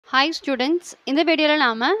Hi students, இந்த வீடியோல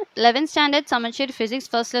நாம 11th standard Samacheer physics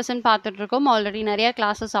first lesson பார்த்துட்டு இருக்கோம். ஆல்ரெடி நிறைய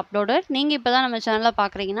classes uploaded. நீங்க இப்பதான் நம்ம சேனலை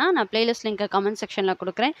பார்க்கறீங்கன்னா நான் playlist link comment sectionல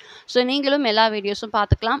கொடுக்கிறேன். ஸோ நீங்களும் எல்லா வீடியோஸும்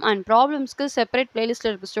பார்த்துக்கலாம் அண்ட் ப்ராப்ளம்ஸ்க்கு செப்பரேட் பிளேலிஸ்ட்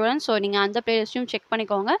இருக்கு ஸ்டூடெண்ட்ஸ். ஸோ நீங்கள் அந்த பிளேலிஸ்ட்டும் செக்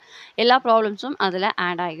பண்ணிக்கோங்க. எல்லா ப்ராப்ளம்ஸும் அதில்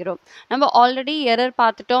ஆட் ஆகிரும். நம்ம ஆல்ரெடி எரர்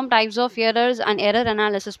பார்த்துட்டோம், types of errors and error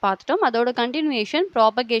analysis பார்த்துட்டோம். அதோட கண்டினியூஷன்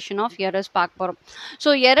ப்ராபகேஷன் ஆஃப் எரர்ஸ் பார்க்க போகிறோம். ஸோ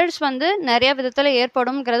எரர்ஸ் வந்து நிறைய விதத்தில்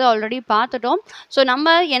ஏற்படும்ங்கிறத ஆல்ரெடி பார்த்துட்டோம். ஸோ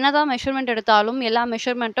நம்ம என்னதான் மெஷர்மெண்ட் எடுத்தாலும் எல்லா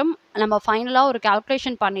மெஷர்மெண்ட்டும் நம்ம ஃபைனலாக ஒரு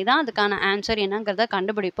கால்குலேஷன் பண்ணி தான் அதுக்கான ஆன்சர் என்னங்கிறத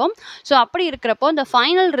கண்டுபிடிப்போம். ஸோ அப்படி இருக்கிறப்போ இந்த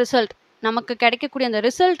ஃபைனல் ரிசல்ட் நமக்கு கிடைக்கக்கூடிய அந்த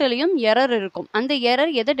ரிசல்ட்லேயும் எரர் இருக்கும். அந்த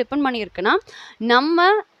எரர் எதை டிபெண்ட் பண்ணியிருக்குன்னா நம்ம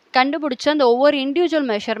கண்டுபிடிச்ச அந்த ஒவ்வொரு இண்டிவிஜுவல்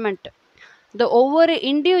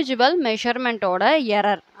மெஷர்மெண்ட்டோட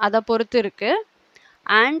எரர் அதை பொறுத்து இருக்குது.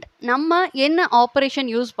 அண்ட் நம்ம என்ன ஆப்ரேஷன்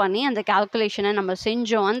யூஸ் பண்ணி அந்த கால்குலேஷனை நம்ம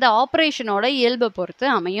செஞ்சோம், அந்த ஆப்ரேஷனோட இயல்பை பொறுத்து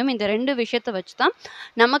அமையும். இந்த ரெண்டு விஷயத்தை வச்சு தான்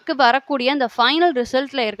நமக்கு வரக்கூடிய அந்த ஃபைனல்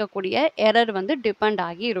ரிசல்ட்டில் இருக்கக்கூடிய எரர் வந்து டிபெண்ட்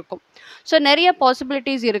ஆகி இருக்கும். ஸோ நிறைய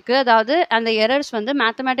பாசிபிலிட்டிஸ் இருக்குது. அதாவது அந்த எரர்ஸ் வந்து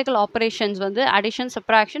மேத்தமேட்டிக்கல் ஆப்ரேஷன்ஸ் வந்து அடிஷன்,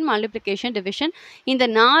 சப்ராக்ஷன், மல்டிப்ளிகேஷன், டிவிஷன் இந்த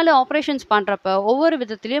 4 ஆப்ரேஷன்ஸ் பண்ணுறப்ப ஒவ்வொரு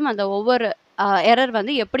விதத்துலேயும் அந்த ஒவ்வொரு எரர்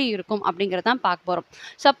வந்து எப்படி இருக்கும் அப்படிங்கிறதான் பார்க்க போகிறோம்.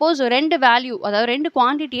 சப்போஸ் ரெண்டு வேல்யூ, அதாவது ரெண்டு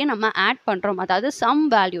குவான்டிட்டியை நம்ம ஆட் பண்ணுறோம், அதாவது some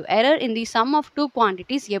value error in the some of two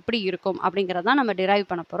quantities எப்படி இருக்கும் அப்படிங்கிறதான் நம்ம டிரைவ்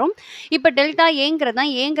பண்ண போகிறோம். இப்போ டெல்டா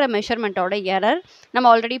ஏங்கிற மெஷர்மெண்ட்டோட எரர் நம்ம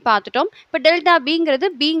ஆல்ரெடி பார்த்துட்டோம். இப்போ டெல்டா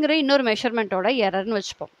பிங்கிற இன்னொரு மெஷர்மெண்ட்டோட எரர்னு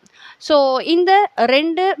வச்சுப்போம். ஸோ இந்த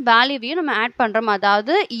ரெண்டு வேல்யூவையும் நம்ம ஆட் பண்ணுறோம்.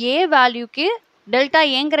 அதாவது ஏ வேல்யூக்கு டெல்டா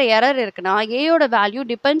ஏங்கிற எரர் இருக்குன்னா ஏயோட value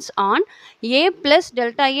depends on a plus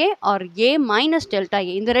delta A R A minus delta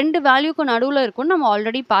ஏ. இந்த ரெண்டு வேல்யூக்கு நடுவில் இருக்குன்னு நம்ம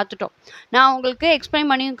ஆல்ரெடி பார்த்துட்டோம். நான் உங்களுக்கு எக்ஸ்பிளைன்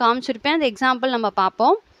பண்ணியும் காமிச்சிருப்பேன். அந்த எக்ஸாம்பிள் நம்ம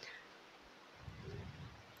பார்ப்போம்.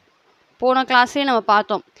 போன கிளாஸ்லேயே நம்ம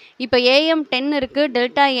பார்த்தோம். இப்போ ஏஎம் 10 இருக்குது,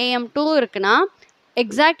 டெல்டா ஏஎம் 2 இருக்குன்னா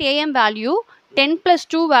எக்ஸாக்ட் ஏஎம் வேல்யூ 10 +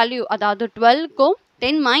 2 வேல்யூ அதாவது 12க்கும்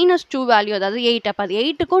 10 - 2 வேல்யூ அதாவது 8. அப்போ அது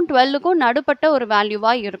 8க்கும் 12க்கும் நடுப்பட்ட ஒரு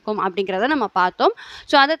வேல்யூவாக இருக்கும் அப்படிங்கிறத நம்ம பார்த்தோம்.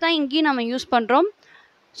 ஸோ அதை தான் இங்கேயும் நம்ம யூஸ் பண்ணுறோம்.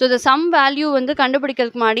 ஸோ இந்த சம் வேல்யூ வந்து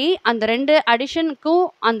கண்டுபிடிக்கிறதுக்கு முன்னாடி அந்த ரெண்டு அடிஷனுக்கும்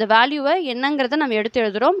அந்த வேல்யூவை என்னங்கிறத நம்ம எடுத்து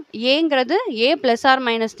எழுதுகிறோம். ஏங்கிறது ஏ ப்ளஸ் ஆர்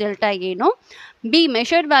மைனஸ் டெல்டா ஏனும், பி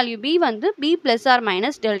மெஷர்ட் வேல்யூ பி வந்து B plus R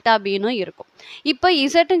minus delta பின்னு இருக்கும். இப்போ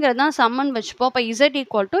இசட்டுங்கிறது தான் சம்மன் வச்சுப்போம். அப்போ Z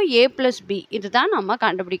equal to A plus B இதுதான் நம்ம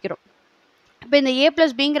கண்டுபிடிக்கிறோம். இப்போ இந்த ஏ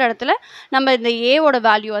ப்ளஸ் பிங்கிற இடத்துல நம்ம இந்த ஏவோட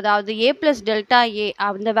வேல்யூ அதாவது ஏ ப்ளஸ் டெல்டா ஏ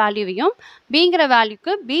அந்த வேல்யூவையும் பிங்கிற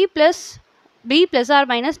வேல்யூக்கு B plus R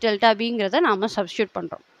minus delta பிங்கிறத நாம் சப்ஸ்டியூட்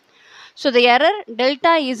பண்ணுறோம். ஸோ இந்த எரர்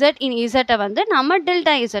டெல்டா இசட் இன் இசட்டை வந்து நம்ம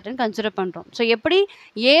டெல்டா இசட்னு கன்சிடர் பண்ணுறோம். ஸோ எப்படி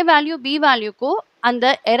ஏ வேல்யூ பி வேல்யூக்கோ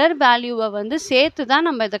அந்த எரர் வேல்யூவை வந்து சேர்த்து தான்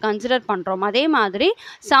நம்ம இதை கன்சிடர் பண்ணுறோம். அதே மாதிரி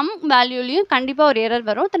சம் வேல்யூலையும் கண்டிப்பாக ஒரு எரர்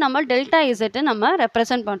வரும். அதை நம்ம டெல்டா இசட்டை நம்ம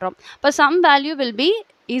ரெப்ரசன்ட் பண்ணுறோம். இப்போ some value will be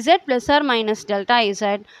z plus or minus delta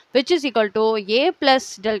z which is equal to a plus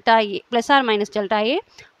delta a plus or minus delta a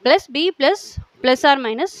plus b plus or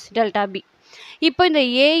minus delta b. இப்போ இந்த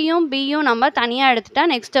ஏயும் பியும் நம்ம தனியாக எடுத்துட்டா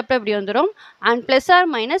next step இப்படி வந்துடும். And plus R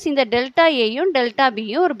minus இந்த டெல்டா ஏயும் டெல்டா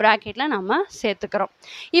பியும் ஒரு ப்ராக்கெட்டில் நம்ம சேர்த்துக்கிறோம்.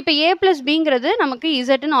 இப்போ ஏ ப்ளஸ் பிங்கிறது நமக்கு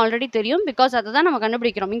இசட்னு ஆல்ரெடி தெரியும். பிகாஸ் அதை தான் நம்ம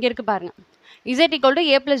கண்டுபிடிக்கிறோம். இங்கே இருக்குது பாருங்கள், Z equal to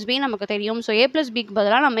A plus B நமக்கு தெரியும். ஸோ ஏ ப்ளஸ் பிக்கு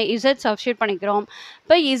பதிலாக நம்ம இசட் சப்ஸ்டியூட் பண்ணிக்கிறோம்.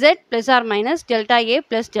 இப்போ Z plus R minus delta ஏ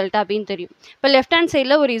ப்ளஸ் டெல்டா பின்னு தெரியும். இப்போ லெஃப்ட் ஹேண்ட்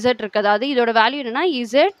சைடில் ஒரு இசட் இருக்குது. அதாவது இதோட வேல்யூ என்னென்னா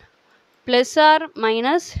Z plus R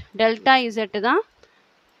minus delta Z தான்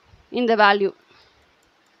இந்த வேல்யூ.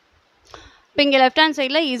 இப்போ இங்கே லெஃப்ட் ஹேண்ட்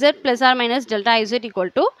சைடில் Z plus R minus delta Z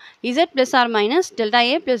equal to Z plus R minus delta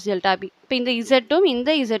A plus delta B. இப்போ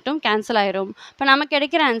இந்த இசட்டும் கேன்சல் ஆயிரும். இப்போ நமக்கு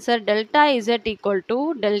கிடைக்கிற answer delta Z equal to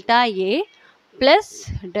delta A plus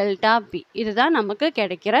delta B. இதுதான் நமக்கு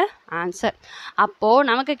கிடைக்கிற ஆன்சர். அப்போது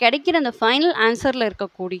நமக்கு கிடைக்கிற அந்த ஃபைனல் ஆன்சரில்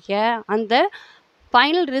இருக்கக்கூடிய அந்த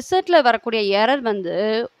ஃபைனல் ரிசல்ட்டில் வரக்கூடிய எரர் வந்து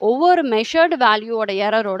ஒவ்வொரு மெஷர்டு வேல்யூவோட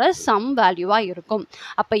எரரோட சம் வேல்யூவாக இருக்கும்.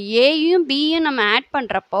 அப்போ ஏயும் பியும் நம்ம ஆட்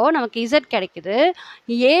பண்ணுறப்போ நமக்கு இசட் கிடைக்குது.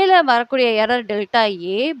 ஏல வரக்கூடிய எரர் டெல்டா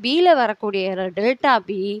ஏ, பியில் வரக்கூடிய எரர் டெல்டா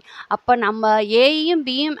பி. அப்போ நம்ம ஏயும்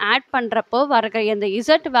பியும் ஆட் பண்ணுறப்போ வர அந்த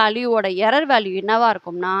இசட் வேல்யூவோட எரர் வேல்யூ என்னவாக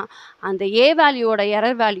இருக்கும்னா அந்த ஏ வேல்யூவோட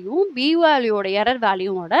எரர் வேல்யூவும் பி வேல்யூவோட எரர்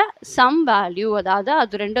வேல்யூவோட சம் வேல்யூ, அதாவது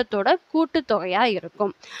அது ரெண்டத்தோட கூட்டுத்தொகையாக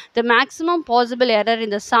இருக்கும். The maximum possible error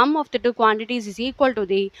in the sum of the two quantities is equal to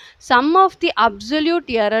the sum of the absolute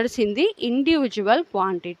errors in the individual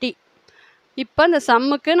quantity. இப்போ இந்த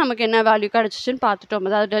சம்முக்கு நமக்கு என்ன வேல்யூ கிடச்சிச்சுன்னு பார்த்துட்டோம்.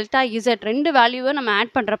 அதாவது டெல்டா இசட் ரெண்டு வேல்யூவை நம்ம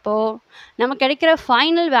ஆட் பண்ணுறப்போ நமக்கு கிடைக்கிற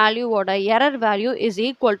final வேல்யூவோட error value is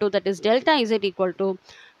equal to that is delta Z equal to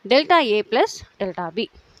delta A plus delta B.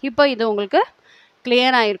 இப்போ இது உங்களுக்கு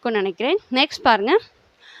கிளியர் ஆகிருக்கும்னு நினைக்கிறேன். நெக்ஸ்ட் பாருங்கள்,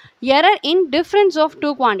 error in difference of two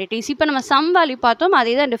quantities. இப்போ நம்ம சம் வேல்யூ பார்த்தோம்,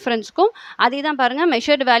 அதே தான் டிஃப்ரென்ஸ்க்கும் அதே தான் பாருங்கள்.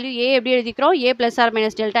 மெஷர்டு வேல்யூ ஏ எப்படி எழுதிக்கிறோம், ஏ ப்ளஸ் ஆர்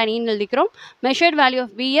மைனஸ் டெல்டா நீன்னு எழுதிக்கிறோம். மெஷர்டு வேல்யூ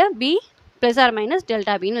ஆஃப் பியை B plus R minus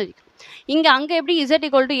delta பின்னு எழுதிக்கிறோம். இங்கே அங்கே எப்படி Z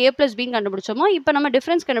equal to A plus பின்னு கண்டுபிடிச்சோமோ இப்போ நம்ம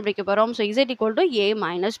டிஃப்ரென்ஸ் கண்டுபிடிக்க போகிறோம். So Z equal to A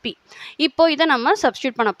minus B. இப்போ இதை நம்ம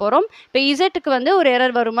சப்ஸ்டியூட் பண்ண போகிறோம். இப்போ இசட்டுக்கு வந்து ஒரு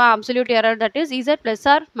எரர் வருமா, absolute error, that is Z plus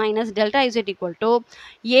R minus delta Z equal to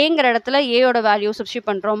ஏங்கிற இடத்துல ஏயோட வேல்யூ சப்ஸ்டியூட்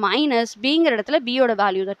பண்ணுறோம், மைனஸ் பிங்கிற இடத்துல பியோட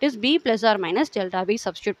value, that is B plus R minus delta B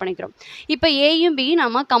substitute பண்ணிக்கிறோம். இப்போ ஏயும் பியும்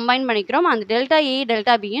நம்ம கம்பைன் பண்ணிக்கிறோம், அந்த டெல்டா ஏ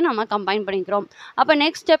டெல்டா பியும் நம்ம கம்பைன் பண்ணிக்கிறோம். அப்போ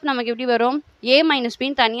நெக்ஸ்ட் ஸ்டெப் நமக்கு எப்படி வரும், ஏ மைனஸ்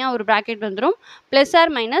பின்னு தனியாக ஒரு ப்ராக்கெட் வந்துடும், ப்ளஸ்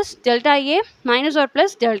ஆர் மைனஸ் டெல்டா ஏ மைனஸ் ஆர்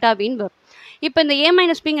ப்ளஸ் டெல்டா பின்னு வரும். இப்போ இந்த ஏ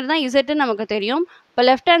மைனஸ் பிங்கிறது தான் இசட்டுன்னு நமக்கு தெரியும். இப்போ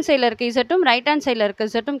லெஃப்ட் ஹேண்ட் சைடில் இருக்க இசட்டும் ரைட் ஹேண்ட் சைடில் இருக்க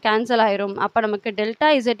இசட்டும் கேன்சல் ஆயிரும். அப்போ நமக்கு delta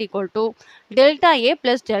Z equal to delta A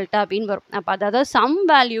plus delta பின்னு வரும். அப்போ அதாவது some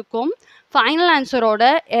வேல்யூக்கும் final ஆன்சரோட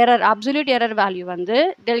error, absolute error value வந்து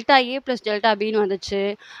டெல்டா ஏ ப்ளஸ் டெல்டா பின்னு வந்துச்சு.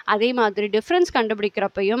 அதே மாதிரி டிஃப்ரென்ஸ்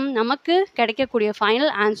கண்டுபிடிக்கிறப்பையும் நமக்கு கிடைக்கக்கூடிய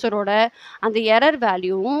ஃபைனல் ஆன்சரோட அந்த எரர்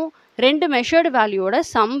வேல்யூவும் ரெண்டு மெஷர்டு வேல்யூவோட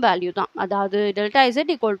சம் வேல்யூ தான். அதாவது delta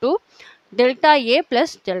Z equal to delta A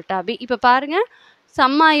plus delta B. இப்போ பாருங்கள்,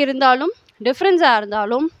 சம்மாக இருந்தாலும் டிஃப்ரென்ஸாக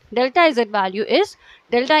இருந்தாலும் delta Z value is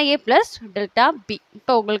delta A plus delta B.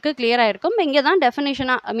 இப்போ உங்களுக்கு கிளியராக இருக்கும். இங்கே தான்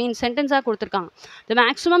டெஃபினேஷனாக சென்டென்ஸாக கொடுத்துருக்காங்க. The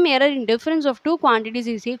maximum error in difference of two quantities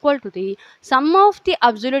is equal to the some of the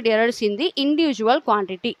absolute errors in the individual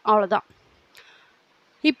quantity. அவ்வளோதான்.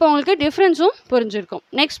 இப்போ உங்களுக்கு டிஃப்ரென்ஸும் புரிஞ்சிருக்கும்.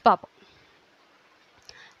 நெக்ஸ்ட் பார்ப்போம்.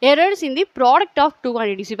 Errors in the product of two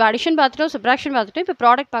quantities. இப்போ அடிஷன் பார்த்துட்டோம், சப்ராக்ஷன் பார்த்துட்டோம், இப்போ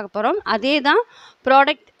product பார்க்க போகிறோம். அதே தான்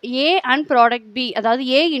product A and product B, அதாவது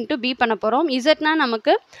ஏ இன்ட்டு பி பண்ண போகிறோம். இசட்னா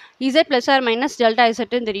நமக்கு Z plus R minus delta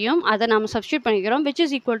இசட்டுன்னு தெரியும், அதை நம்ம சப்ஸ்டியூட் பண்ணிக்கிறோம், which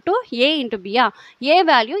is equal to A into Pia. A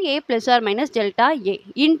value A plus R minus delta A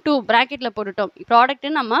into ப்ராக்கெட்டில் போட்டுட்டோம்.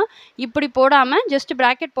 ப்ராடக்ட்டு நம்ம இப்படி போடாமல் ஜஸ்ட்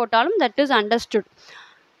ப்ராக்கெட் போட்டாலும் that is understood.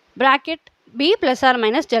 Bracket b plus R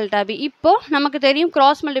minus delta B. இப்போது நமக்கு தெரியும்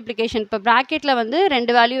கிராஸ் மல்டிப்ளிகேஷன். இப்போ ப்ராக்கெட்டில் வந்து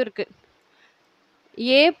ரெண்டு வேல்யூ இருக்குது,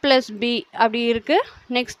 ஏ ப்ளஸ் பி அப்படி இருக்குது,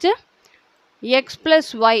 நெக்ஸ்ட்டு எக்ஸ்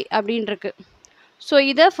ப்ளஸ் ஒய் அப்படின்னு இருக்குது. ஸோ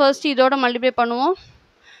இதை ஃபர்ஸ்ட் இதோட மல்டிப்ளை பண்ணுவோம்,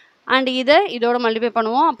 அண்ட் இதை இதோட மல்டிப்ளை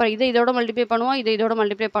பண்ணுவோம், அப்புறம் இதை இதோட மல்டிப்ளை பண்ணுவோம், இதை இதோட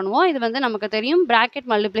மல்டிப்ளை பண்ணுவோம். இது வந்து நமக்கு தெரியும் ப்ராக்கெட்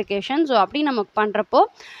மல்டிப்ளிகேஷன். ஸோ அப்படி நமக்கு பண்ணுறப்போ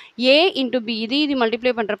ஏ இன்ட்டு பி, இது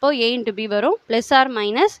மல்டிப்ளை பண்ணுறப்போ ஏ இன்ட்டு பி வரும், plus R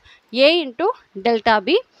minus A into delta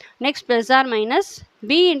B, next plus R minus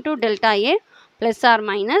B into delta A plus R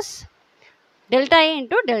minus delta A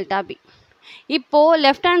into delta B. இப்போது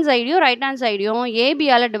left hand சைடையும் right hand சைடையும்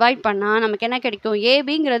ஏபியால் divide பண்ணால் நமக்கு என்ன கிடைக்கும்,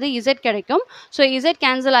 ஏபிங்கிறது Z கிடைக்கும். So Z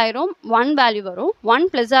cancel ஆயிரும், one value வரும், one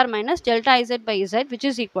plus R minus delta Z by Z which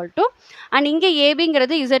is equal to, and இங்கே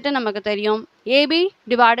ஏபிங்கிறது Z நமக்கு தெரியும், ஏபி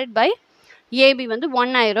டிவைடட் பை ஏபி வந்து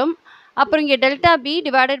ஒன் ஆயிரும். அப்புறம் இங்கே டெல்டா பி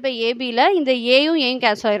டிவைடட் பை ஏபியில் இந்த ஏயும் ஏயும்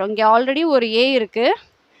கேன்சல் ஆயிரும். இங்கே ஆல்ரெடி ஒரு ஏ இருக்குது,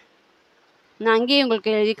 நான் அங்கேயே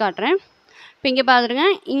உங்களுக்கு எழுதி காட்டுறேன். இப்போ இங்கே பாருங்க,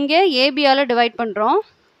 இங்கே ஏபியால் டிவைட் பண்ணுறோம்,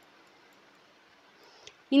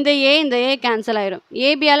 இந்த ஏ கேன்சல் ஆயிரும்.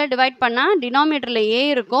 ஏபியால் டிவைட் பண்ணால் டினாமினேட்டரில் ஏ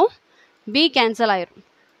இருக்கும், பி கேன்சல் ஆயிரும்.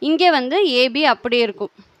 இங்கே வந்து ஏபி அப்படியே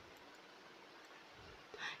இருக்கும்.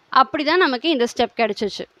 அப்படி தான் நமக்கு இந்த ஸ்டெப்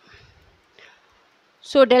கிடச்சிச்சு.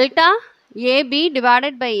 So delta AB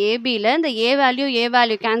divided by ஏபியில் இந்த ஏ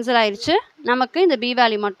வேல்யூ கேன்சல் ஆயிடுச்சு, நமக்கு இந்த பி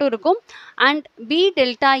வேல்யூ மட்டும் இருக்கும். அண்ட் பி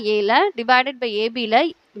டெல்டா ஏல டிவைடட் பை ஏபியில்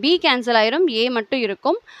பி கேன்சல் ஆயிரும், ஏ மட்டும்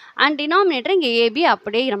இருக்கும். அண்ட் டினாமினேட்டர் இங்கே ஏபி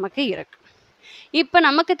அப்படியே நமக்கு இருக்குது. இப்போ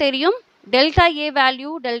நமக்கு தெரியும் delta A value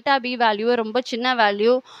delta B value ரொம்ப சின்ன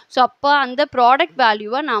வேல்யூ. ஸோ அப்போ அந்த ப்ராடக்ட்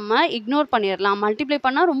வேல்யூவை நம்ம இக்னோர் பண்ணிடலாம். மல்டிப்ளை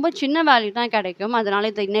பண்ணால் ரொம்ப சின்ன வேல்யூ தான் கிடைக்கும். அதனால்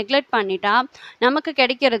இதை நெக்லெக்ட் பண்ணிட்டா நமக்கு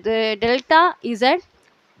கிடைக்கிறது delta Z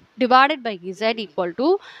divided by Z equal to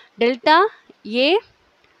delta A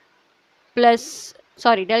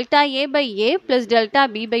by A plus delta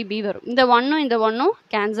B by B வரும். இந்த ஒன்றும்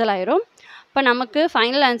கேன்சல் ஆயிரும். இப்போ நமக்கு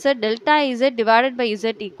final answer delta Z divided by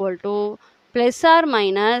Z equal to plus or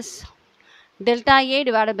minus delta A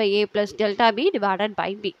divided by A plus delta B divided by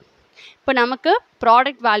B. இப்போ நமக்கு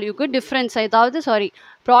product வேல்யூக்கு difference,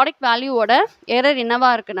 product வேல்யூவோட error என்னவா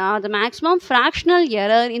இருக்குன்னா, the maximum fractional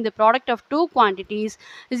error in the product of two quantities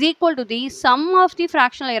is equal to the sum of the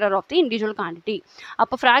fractional error of the individual quantity.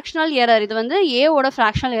 அப்போ fractional error இது வந்து A ஓட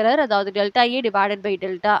fractional error, அதாவது delta A divided by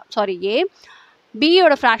A, B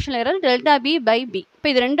ஓட fractional error delta B by B. இப்போ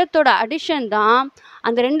இது ரெண்டத்தோட addition தான்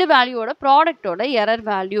அந்த ரெண்டு வேல்யூவோட ப்ராடக்டோட எரர்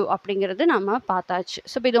வேல்யூ அப்படிங்கிறது நம்ம பார்த்தாச்சு.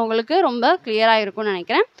 ஸோ இப்போ இது உங்களுக்கு ரொம்ப கிளியராக இருக்கும்னு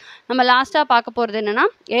நினைக்கிறேன். நம்ம லாஸ்ட்டாக பார்க்க போகிறது என்னென்னா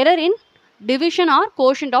error in division R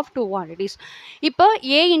quotient of two quantities. இப்போ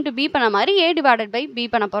ஏ இன்ட்டு பி பண்ண மாதிரி ஏ டிவைடட் பை பி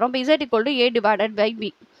பண்ண போகிறோம். இப்போ Z equal to A divided by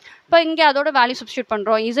B. இப்போ இங்கே அதோட வேல்யூ சப்ஸ்டியூட்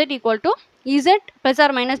பண்ணுறோம். Z equal to Z plus or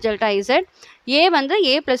minus delta Z. A வந்து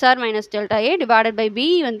A plus or minus delta A divided by B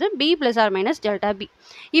வந்து B plus or minus delta B.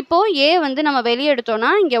 இப்போ A வந்து நம்ம வெளியே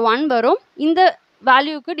எடுத்தோம்னா இங்கே 1 வரும். இந்த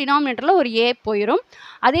வேல்யூக்கு டினாமினேட்டரில் ஒரு A போயிடும்.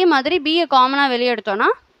 அதே மாதிரி Bயை காமனாக வெளியே எடுத்தோம்னா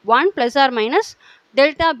 1 plus or minus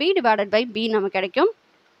delta B divided by B நமக்கு கிடைக்கும்.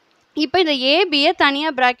 இப்போ இந்த ABயை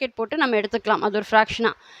தனியாக ப்ராக்கெட் போட்டு நம்ம எடுத்துக்கலாம். அது ஒரு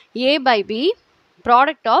ஃப்ராக்ஷனாக A by B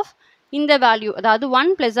product of இந்த வேல்யூ அதாவது 1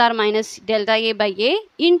 plus or minus delta A by A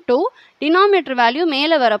into denominator value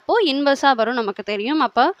மேலே வரப்போ இன்வர்ஸாக வரும் நமக்கு தெரியும்.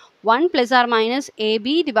 அப்போ 1 plus or minus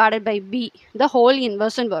AB divided by B the whole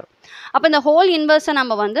inverseன்னு வரும். அப்போ இந்த ஹோல் இன்வர்ஸை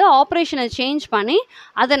நம்ம வந்து ஆப்ரேஷனை சேஞ்ச் பண்ணி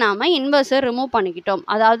அதை நாம் இன்வர்ஸை ரிமூவ் பண்ணிக்கிட்டோம்.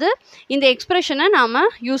 அதாவது இந்த எக்ஸ்பிரஷனை நாம்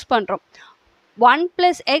யூஸ் பண்ணுறோம். 1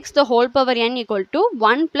 plus x the whole power n equal to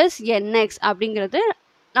 1 plus nx அப்படிங்கிறது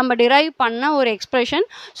நம்ம டிரைவ் பண்ண ஒரு எக்ஸ்பிரஷன்.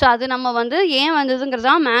 ஸோ அது நம்ம வந்து ஏன் வந்ததுங்கிறது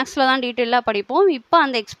தான் மேக்ஸில் தான் டீட்டெயிலாக படிப்போம். இப்போ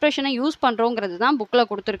அந்த எக்ஸ்பிரஷனை யூஸ் பண்ணுறோங்கிறது தான் புக்கில்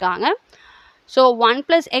கொடுத்துருக்காங்க. So 1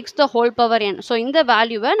 plus x the whole power n. So இந்த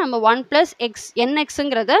வேல்யூவை நம்ம 1 plus x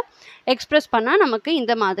nxங்கிறத எக்ஸ்பிரஸ் பண்ணால் நமக்கு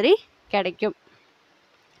இந்த மாதிரி கிடைக்கும்.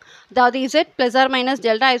 அதாவது z plus or minus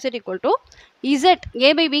delta z equal to z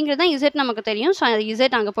a by bங்கிறது தான் z நமக்கு தெரியும். ஸோ அது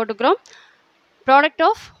z அங்கே போட்டுக்கிறோம். Product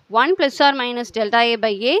of 1 plus or minus delta a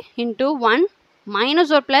by a into 1 minus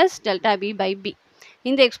or plus delta b by b.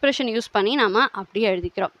 இந்த expression use பண்ணி நம்ம அப்படியே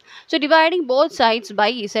எழுதிக்கிறோம். So dividing both sides by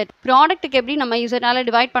Z. ப்ராடக்ட்டுக்கு எப்படி நம்ம இசட்டால்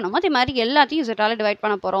டிவைட் பண்ணோமோ அதே மாதிரி எல்லாத்தையும் இசட்டால் டிவைட்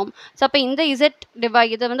பண்ண போகிறோம். ஸோ அப்போ இந்த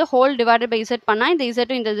இதை வந்து ஹோல் டிவைடட் பை இசட் பண்ணால் இந்த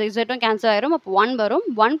இசட்டும் கேன்சல் ஆயிரும். அப்போ 1 வரும்.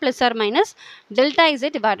 1 plus or minus delta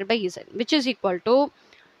z divided by z which is equal to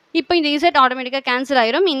இப்போ இந்த இசட் ஆட்டோமேட்டிக்காக கேன்சல்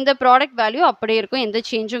ஆயிரும். இந்த ப்ராடக்ட் வேல்யூ அப்படியே இருக்கும், எந்த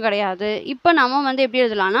சேஞ்சும் கிடையாது. இப்போ நம்ம வந்து எப்படி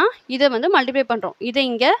எழுதலாம்னா இதை வந்து மல்டிப்ளை பண்ணுறோம். இதை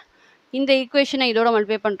இங்கே இந்த ஈக்குவேஷனை இதோட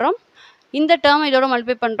மல்டிப்ளை பண்ணுறோம். இந்த டேர்மை இதோட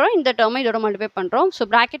மல்டிப்ளை பண்ணுறோம். இந்த டேர்மை இதோட மல்டிப்ளை பண்ணுறோம். ஸோ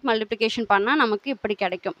ப்ராக்கெட் மல்டிப்ளிகேஷன் பண்ணால் நமக்கு இப்படி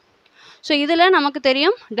கிடைக்கும். ஸோ இதில் நமக்கு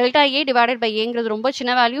தெரியும் டெல்டா ஏ டிவைடட் பை ஏங்கிறது ரொம்ப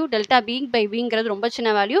சின்ன வேல்யூ, டெல்டா பி பை பிங்கிறது ரொம்ப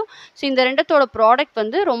சின்ன வேல்யூ. ஸோ இந்த ரெண்டத்தோட ப்ராடக்ட்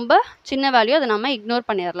வந்து ரொம்ப சின்ன வேல்யூ, அதை நம்ம இக்னோர்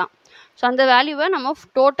பண்ணிடலாம். ஸோ அந்த வேல்யூவை நம்ம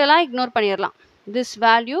டோட்டலாக இக்னோர் பண்ணிடலாம். This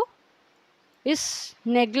value is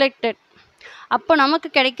neglected. அப்போ நமக்கு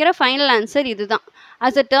கிடைக்கிற ஃபைனல் ஆன்சர் இதுதான்.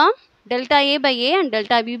 as a term delta a by a and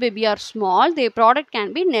delta b by b are small, their product can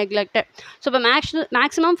be neglected. So இப்போ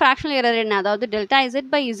மேக்ஸிமம் ஃப்ராக்ஷனல் எரர் என்ன, அதாவது டெல்டா z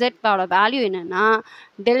by z ஓட value என்னென்னா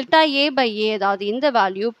delta a by a அதாவது இந்த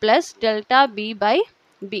value plus delta b by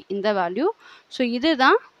b இந்த value. So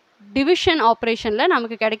இதுதான் division ஆப்ரேஷனில்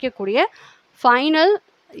நமக்கு கிடைக்கக்கூடிய final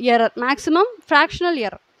error, maximum fractional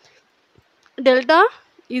error. Delta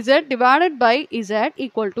z divided by z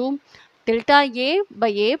equal to delta a by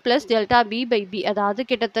a plus delta b by b. அதாவது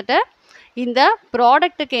கிட்டத்தட்ட இந்த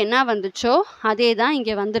ப்ராடக்ட்டுக்கு என்ன வந்துச்சோ அதே தான்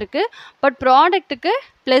இங்கே வந்திருக்கு. பட் ப்ராடக்ட்டுக்கு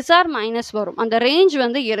ப்ளஸ் ஆர் மைனஸ் வரும், அந்த ரேஞ்ச்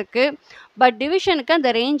வந்து இருக்குது. பட் டிவிஷனுக்கு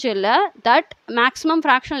அந்த ரேஞ்ச் இல்லை. That maximum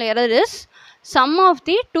fractional error is some of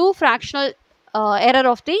the two fractional error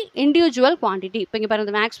of the individual quantity. இப்போ இங்கே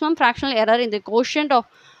பாருங்கள், maximum fractional error in the quotient of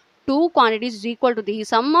two quantities is equal to the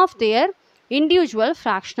sum of their individual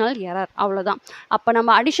fractional error. அவ்வளோதான். அப்போ நம்ம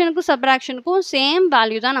அடிஷனுக்கும் சப்ராக்ஷனுக்கும் same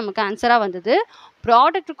value தான் நமக்கு ஆன்சராக வந்தது.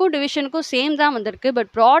 ப்ராடக்ட்டுக்கும் டிவிஷனுக்கும் same தான் வந்திருக்கு. பட்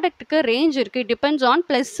ப்ராடக்ட்டுக்கு ரேஞ்ச் இருக்குது, depends on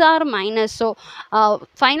plus R minus. So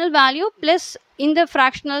final value plus இந்த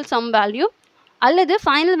ஃப்ராக்ஷனல் சம் வேல்யூ அல்லது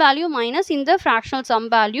ஃபைனல் வேல்யூ மைனஸ் இந்த ஃப்ராக்ஷனல் சம்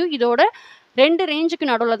வேல்யூ, இதோட ரெண்டு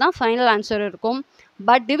ரேஞ்சுக்கு நடுவில் தான் ஃபைனல் ஆன்சர் இருக்கும்.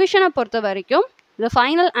 பட் டிவிஷனை பொறுத்த வரைக்கும் இந்த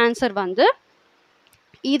ஃபைனல் ஆன்சர் வந்து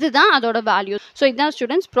இதுதான் அதோட வேல்யூ. ஸோ இதுதான்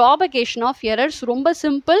ஸ்டூடெண்ட்ஸ் ப்ராபகேஷன் ஆஃப் எரர்ஸ். ரொம்ப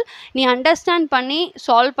சிம்பிள், நீ அண்டர்ஸ்டாண்ட் பண்ணி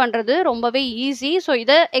சால்வ் பண்ணுறது ரொம்பவே ஈஸி. ஸோ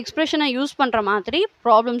இதை எக்ஸ்பிரஷனை யூஸ் பண்ணுற மாதிரி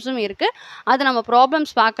ப்ராப்ளம்ஸும் இருக்குது. அது நம்ம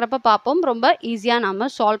ப்ராப்ளம்ஸ் பார்க்குறப்ப பார்ப்போம், ரொம்ப ஈஸியாக நம்ம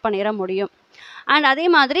சால்வ் பண்ணிட முடியும். அண்ட் அதே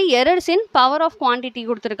மாதிரி errors in power of quantity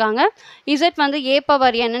கொடுத்துருக்காங்க. இசட் வந்து ஏ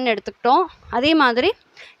பவர் என்னன்னு எடுத்துக்கிட்டோம். அதே மாதிரி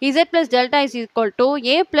Z plus delta is equal to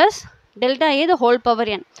A plus delta a the whole power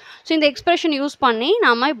n. So இந்த எக்ஸ்பிரஷன் யூஸ் பண்ணி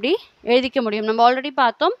நாம் இப்படி எழுதிக்க முடியும். நம்ம ஆல்ரெடி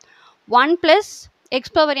பார்த்தோம் 1 plus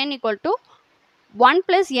x power n equal to 1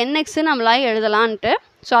 plus nx நம்மளால் எழுதலான்ட்டு.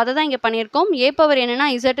 ஸோ அதை தான் இங்கே பண்ணியிருக்கோம். ஏ பவர் என்னன்னா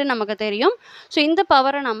இசட்டுன்னு நமக்கு தெரியும். ஸோ இந்த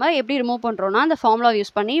பவரை நம்ம எப்படி ரிமூவ் பண்ணுறோன்னா அந்த ஃபார்முலா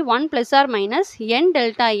யூஸ் பண்ணி 1 plus or minus n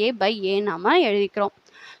delta a by a நம்ம எழுதிக்கிறோம்.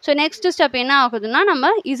 ஸோ நெக்ஸ்ட் ஸ்டெப் என்ன ஆகுதுன்னா, நம்ம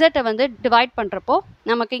இசட்டை வந்து டிவைட் பண்ணுறப்போ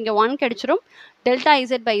நமக்கு இங்கே 1 கிடைச்சிரும், டெல்டா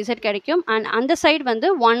இசட் பை இசட் கிடைக்கும். அண்ட் அந்த சைடு வந்து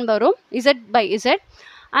 1 வரும், Z by Z.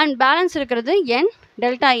 And balance இருக்கிறது n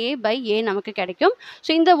டெல்டா ஏ பை ஏ நமக்கு கிடைக்கும். ஸோ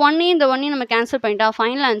இந்த 1 நம்ம கேன்சல் பண்ணிட்டா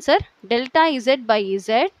final answer delta Z by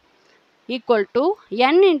Z equal to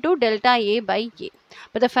n into delta a by a.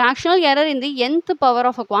 But the fractional error in the nth power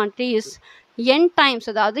of a quantity is n times,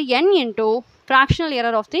 அதாவது n into fractional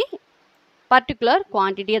error of the particular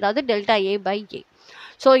quantity, அதாவது delta a by a.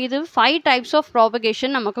 So இது 5 types of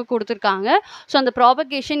propagation நமக்கு கொடுத்துருக்காங்க. So அந்த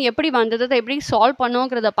propagation எப்படி வந்தது, அதை எப்படி சால்வ்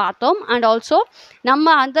பண்ணோங்கிறத பார்த்தோம். அண்ட் ஆல்சோ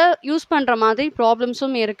நம்ம அதை யூஸ் பண்ணுற மாதிரி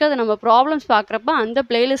ப்ராப்ளம்ஸும் இருக்குது. அதை நம்ம ப்ராப்ளம்ஸ் பார்க்குறப்ப அந்த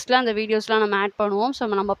பிளேலிஸ்ட்டில் அந்த வீடியோஸ்லாம் நம்ம ஆட் பண்ணுவோம். ஸோ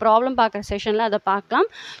நம்ம ப்ராப்ளம் பார்க்குற செஷனில் அதை பார்க்கலாம்.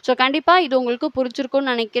 ஸோ கண்டிப்பாக இது உங்களுக்கு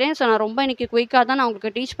புரிஞ்சிருக்கும்னு நினைக்கிறேன். ஸோ நான் ரொம்ப இன்றைக்கி குயிக்காக தான் நான்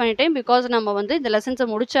உங்களுக்கு டீச் பண்ணிட்டேன். பிகாஸ் நம்ம வந்து இந்த லெசன்ஸை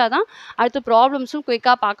முடிச்சா தான் அடுத்து ப்ராப்ளம்ஸும்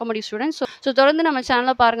குயிக்காக பார்க்க முடியும் ஸ்டூடெண்ட்ஸ். ஸோ தொடர்ந்து நம்ம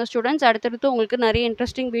சேனலை பாருங்கள் ஸ்டூடெண்ட்ஸ். அடுத்தடுத்து உங்களுக்கு நிறைய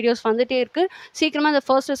இன்ட்ரெஸ்டிங் வீடியோஸ் வந்துகிட்டே இருக்குது. சீக்கிரமாக இந்த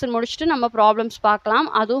ஃபர்ஸ்ட் லெசன் முடிச்சுட்டு நம்ம ப்ராப்ளம்ஸ் பார்க்கலாம்.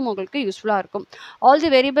 அதுவும் உங்களுக்கு யூஸ்ஃபுல்லாக இருக்கும். All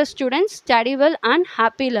the very best students. Study well and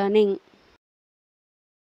happy learning.